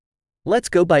Let's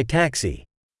go by taxi.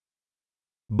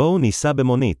 בואו ניסע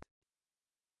במונית.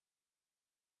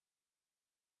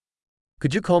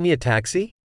 Could you call me a taxi?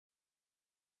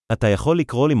 אתה יכול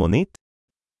לקרוא לי מונית?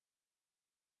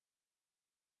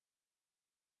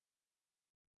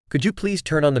 Could you please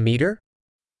turn on the meter?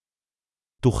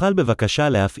 תוכל בבקשה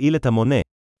להפעיל את המונה.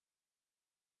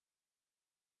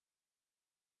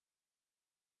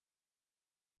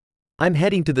 I'm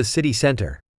heading to the city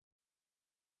center.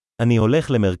 אני הולך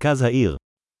למרכז העיר.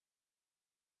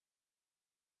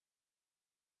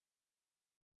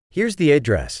 Here's the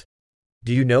address.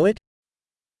 Do you know it?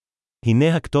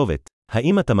 הנה הכתובת.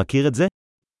 האם אתה מכיר את זה?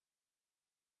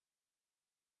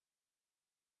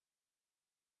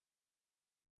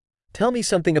 Tell me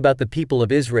something about the people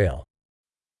of Israel.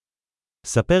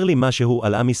 ספר לי משהו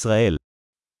על עם ישראל.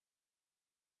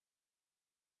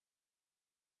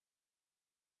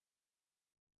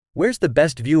 Where's the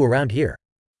best view around here?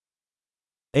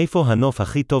 איפה הנוף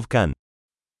הכי טוב כאן?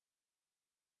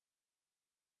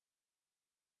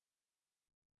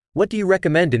 What do you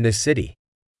recommend in this city?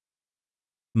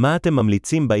 מה אתם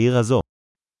ממליצים בעיר הזו?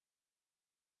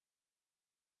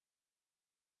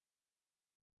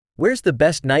 Where's the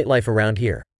best nightlife around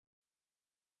here?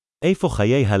 איפה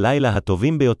חיי הלילה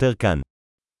הטובים ביותר כאן?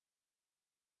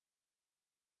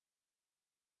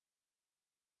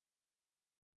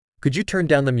 Could you turn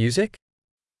down the music?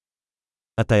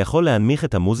 אתה יכול להנמיך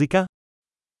את המוזיקה?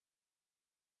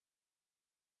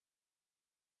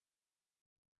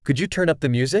 Could you turn up the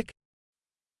music?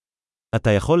 אתה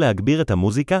יכול להגביר את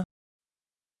המוזיקה?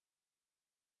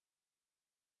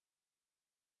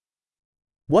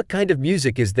 What kind of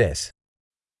music is this?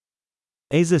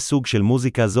 איזה סוג של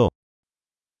מוזיקה זו?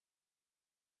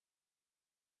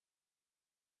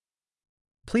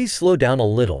 Please slow down a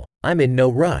little. I'm in no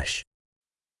rush.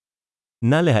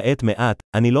 נא להאט מעט,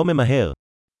 אני לא ממהר.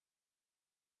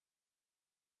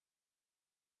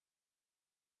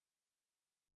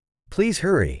 Please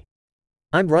hurry.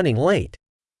 I'm running late.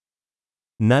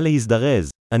 נא להזדרז,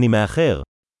 אני מאחר.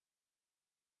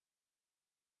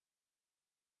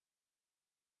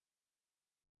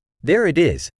 There it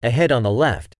is, ahead on the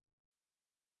left.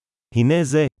 הנה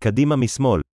זה, קדימה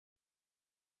משמאל.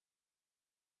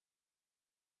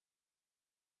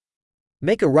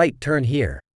 Make a right turn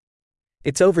here.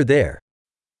 It's over there.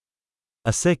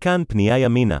 עשה כאן פנייה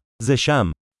ימינה. זה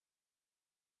שם.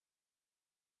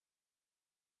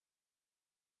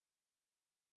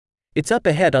 It's up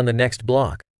ahead on the next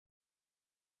block.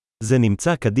 זה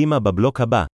נמצא קדימה בבלוק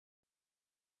הבא.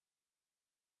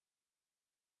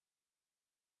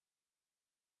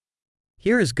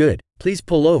 Here is good. Please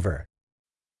pull over.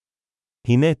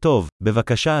 הנה טוב,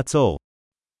 בבקשה עצור.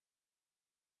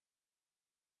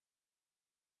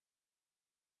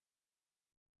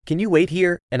 Can you wait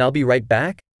here, and I'll be right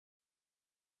back?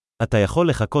 אתה יכול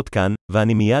לחכות כאן,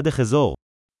 ואני מיד אחזור.